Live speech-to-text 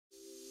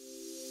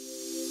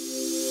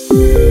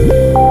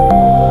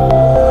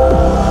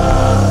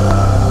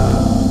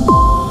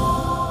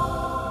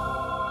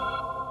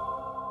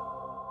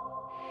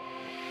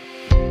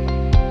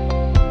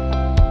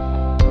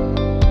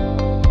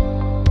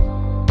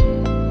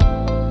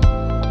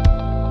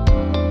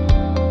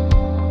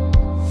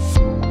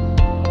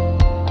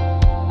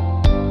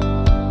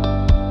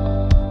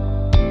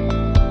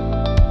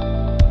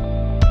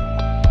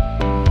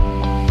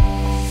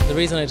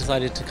reason I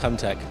decided to come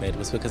to ECCMID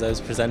was because I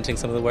was presenting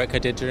some of the work I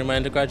did during my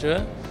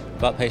undergraduate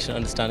about patient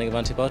understanding of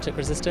antibiotic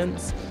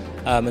resistance,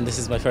 and this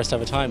is my first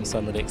ever time, so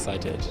I'm really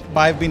excited.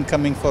 I've been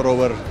coming for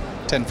over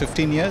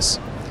 10-15 years,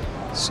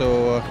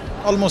 so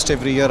almost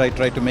every year I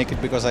try to make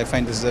it because I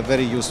find this is a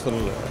very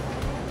useful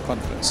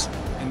conference.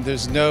 And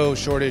there's no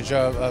shortage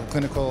of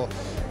clinical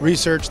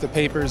research, the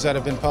papers that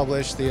have been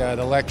published,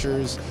 the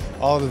lectures,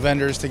 all the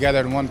vendors together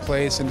in one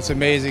place, and it's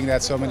amazing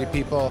that so many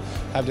people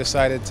have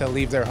decided to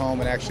leave their home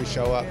and actually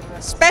show up.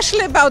 Special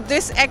about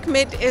this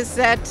ECCMID is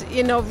that,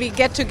 you know, we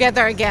get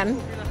together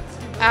again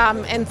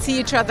and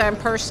see each other in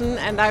person,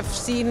 and I've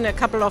seen a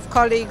couple of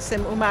colleagues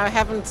in whom I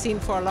haven't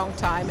seen for a long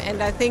time,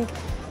 and I think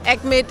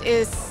ECCMID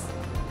is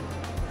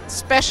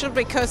special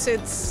because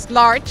it's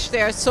large.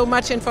 There's so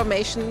much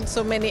information,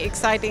 so many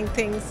exciting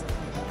things,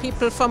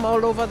 people from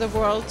all over the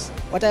world.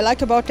 What I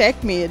like about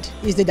ECCMID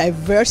is the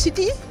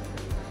diversity,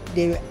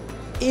 the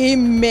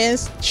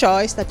immense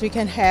choice that we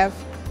can have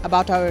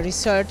about our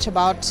research,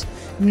 about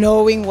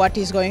knowing what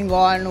is going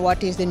on,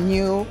 what is the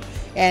new,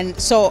 and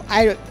so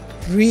I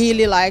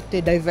really like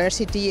the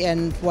diversity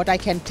and what I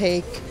can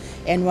take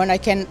and when I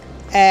can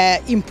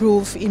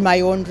improve in my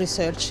own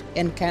research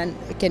and can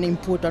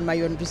input on my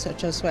own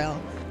research as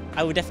well.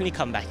 I would definitely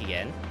come back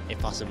again if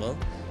possible.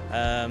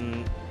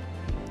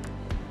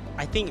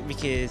 I think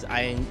because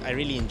I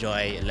really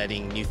enjoy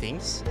learning new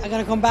things. I'm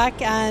gonna come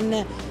back,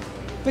 and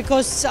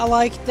because I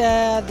like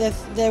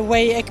the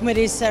way ECCMID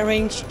is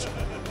arranged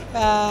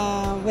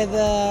with,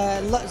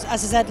 as I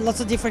said, lots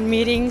of different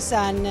meetings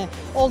and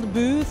all the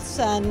booths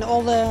and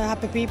all the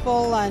happy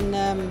people, and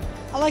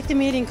I like the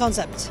meeting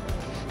concept.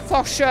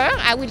 For sure,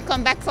 I will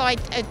come back to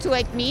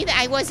ECCMID.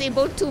 I was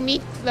able to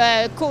meet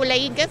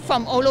colleagues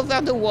from all over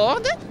the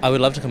world. I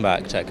would love to come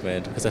back to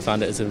ECCMID because I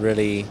found it as a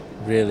really,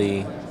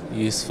 really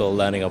useful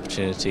learning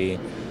opportunity,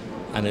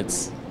 and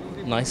it's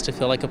nice to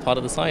feel like a part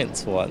of the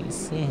science for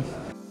once.